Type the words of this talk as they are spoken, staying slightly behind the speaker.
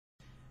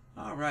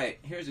All right,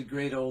 here's a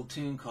great old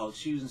tune called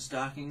Shoes and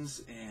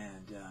Stockings,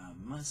 and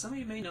some of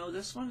you may know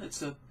this one.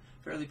 It's a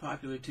fairly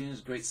popular tune.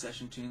 It's a great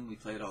session tune. We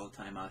play it all the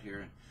time out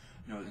here in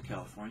Northern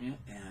California,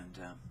 and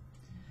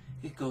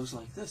it goes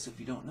like this if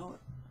you don't know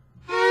it.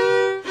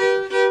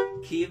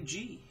 Key of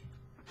G.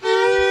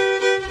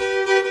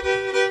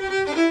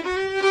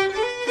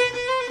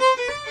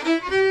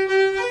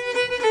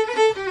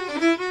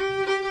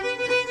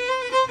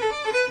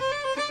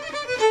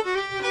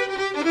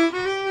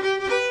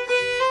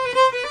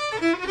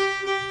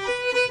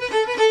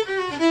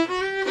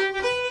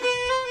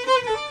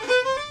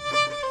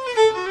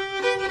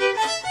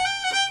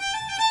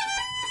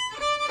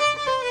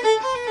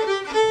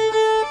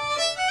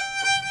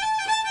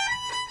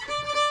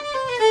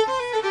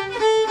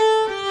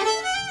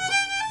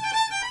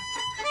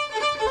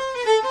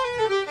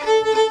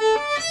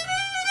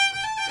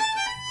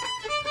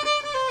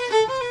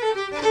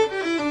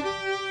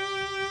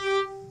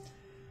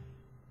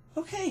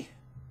 Okay,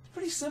 it's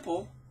pretty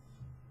simple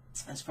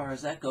as far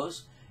as that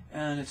goes.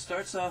 And it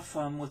starts off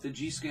with the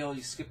G scale.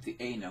 You skip the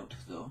A note,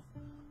 though.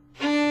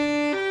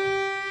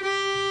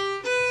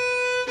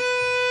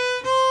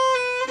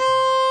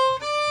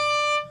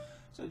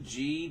 So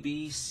G,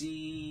 B,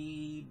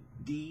 C,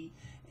 D,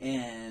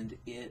 and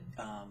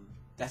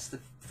that's the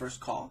first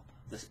call.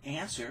 The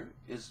answer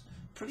is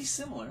pretty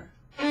similar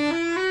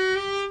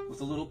with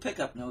a little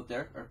pickup note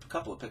there, or a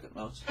couple of pickup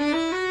notes.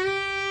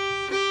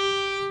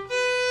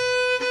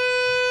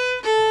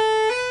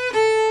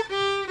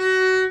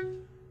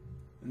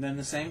 And then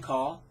the same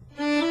call.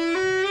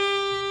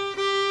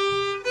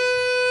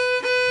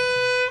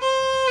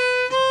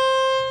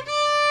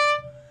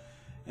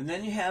 And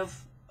then you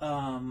have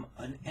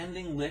an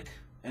ending lick,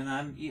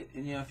 and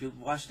if you've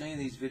watched any of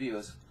these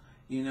videos,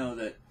 you know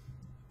that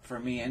for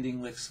me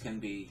ending licks can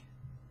be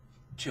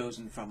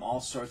chosen from all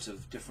sorts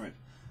of different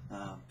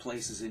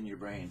places in your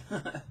brain.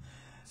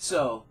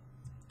 So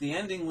the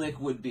ending lick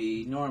would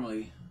be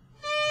normally,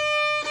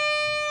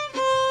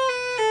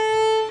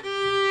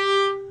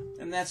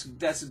 and that's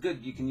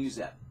good. You can use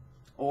that,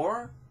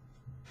 or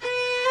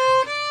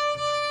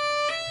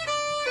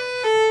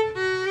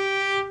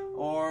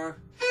or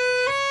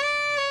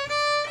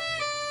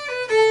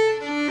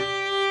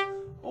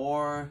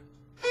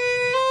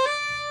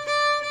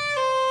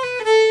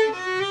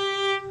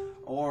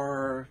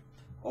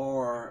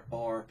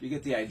you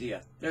get the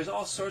idea. There's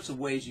all sorts of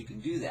ways you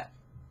can do that.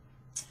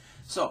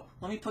 So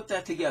let me put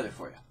that together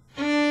for you.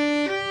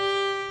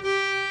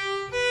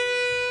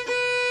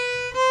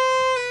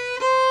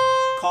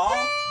 Call,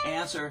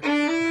 answer,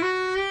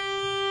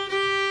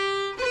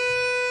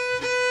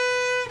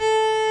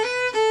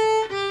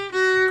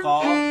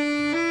 call,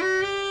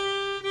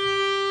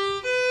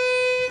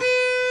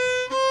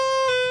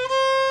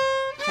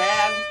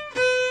 tag,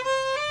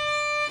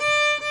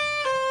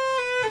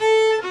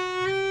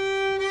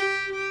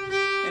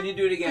 and you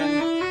do it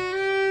again.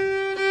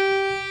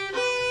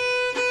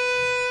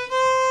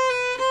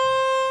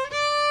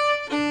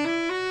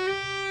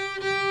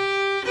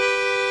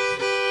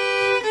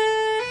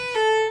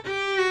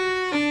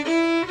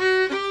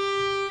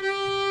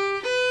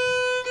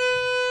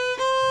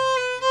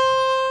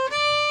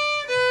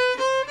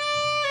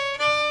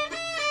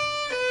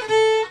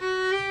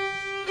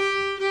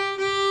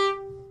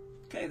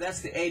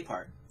 That's the A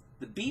part.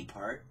 The B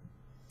part,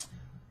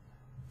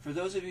 for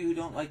those of you who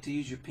don't like to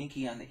use your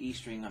pinky on the E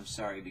string, I'm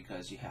sorry,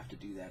 because you have to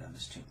do that on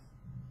this tune.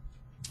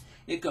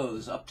 It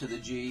goes up to the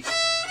G,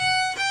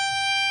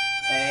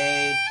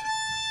 A,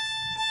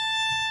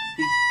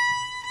 B,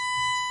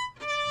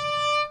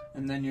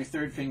 and then your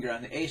third finger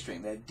on the A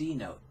string, that D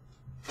note.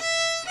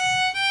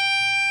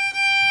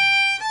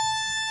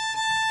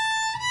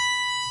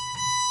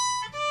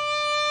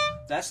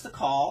 That's the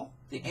call.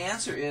 The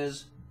answer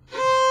is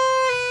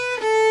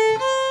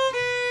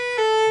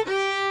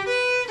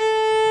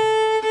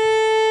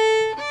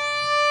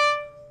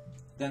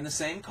then the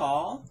same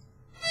call.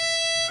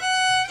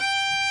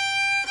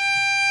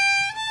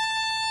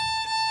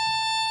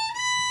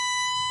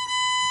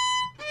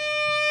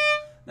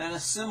 Then a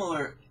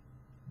similar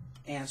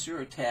answer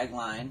or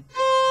tagline.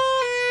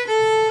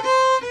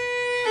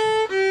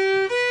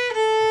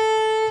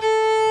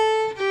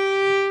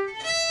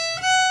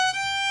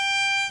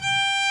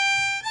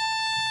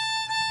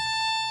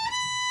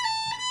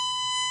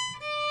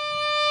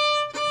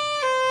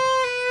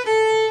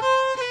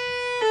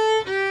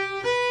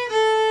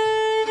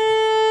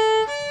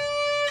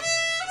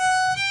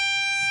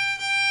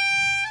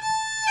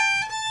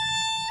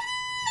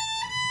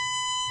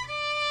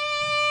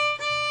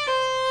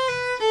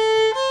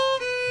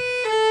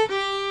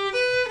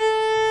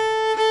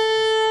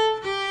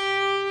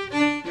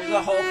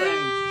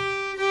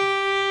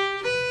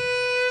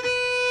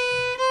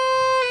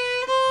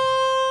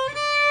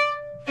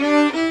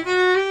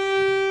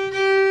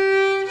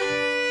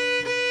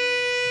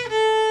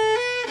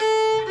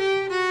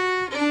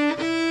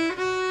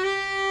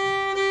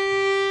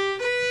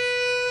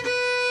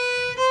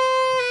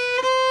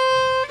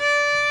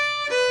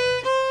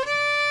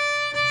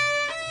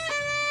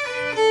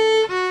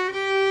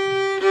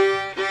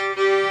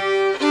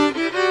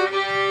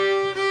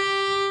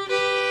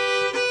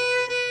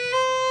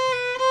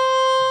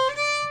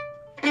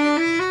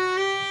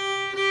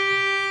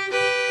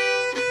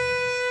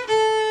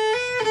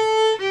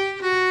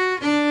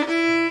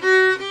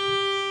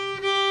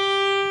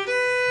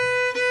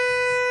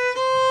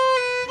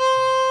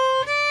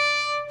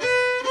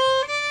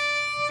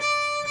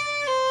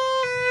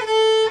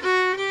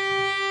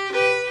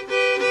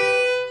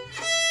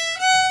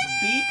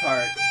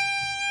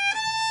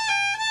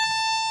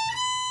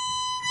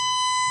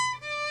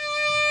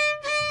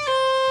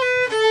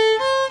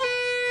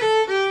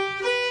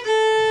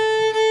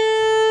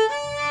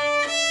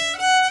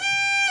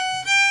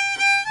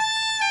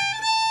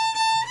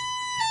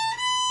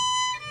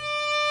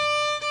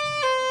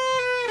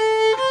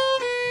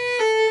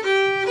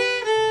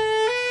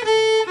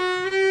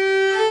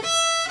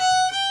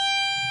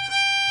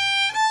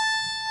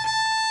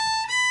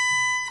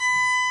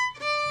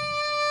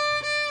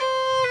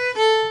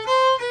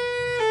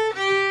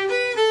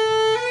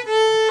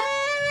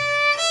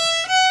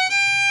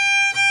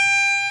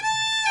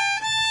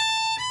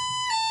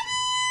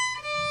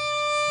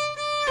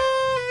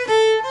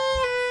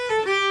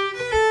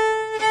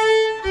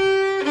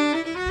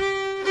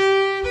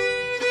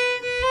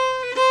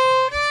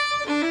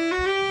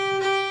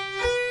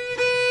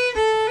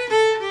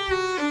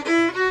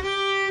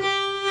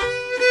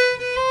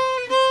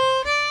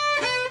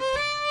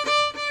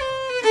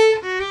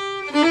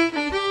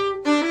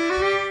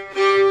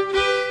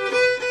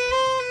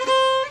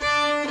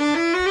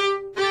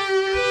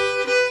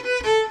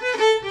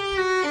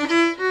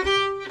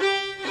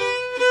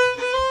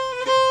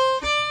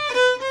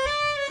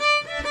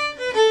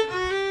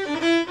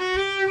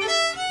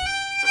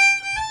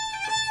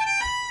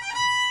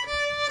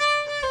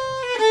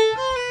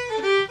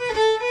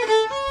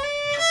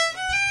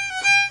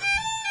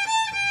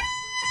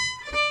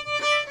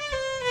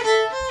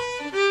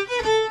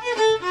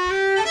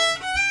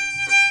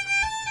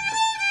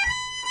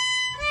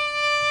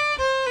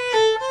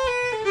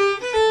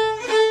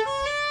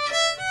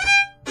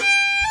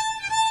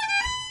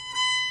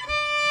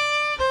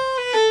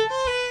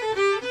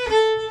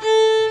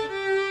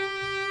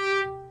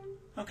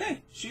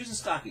 Okay, shoes and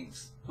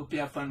stockings. Hope you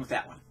have fun with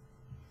that one.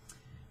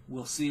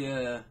 We'll see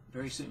you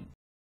very soon.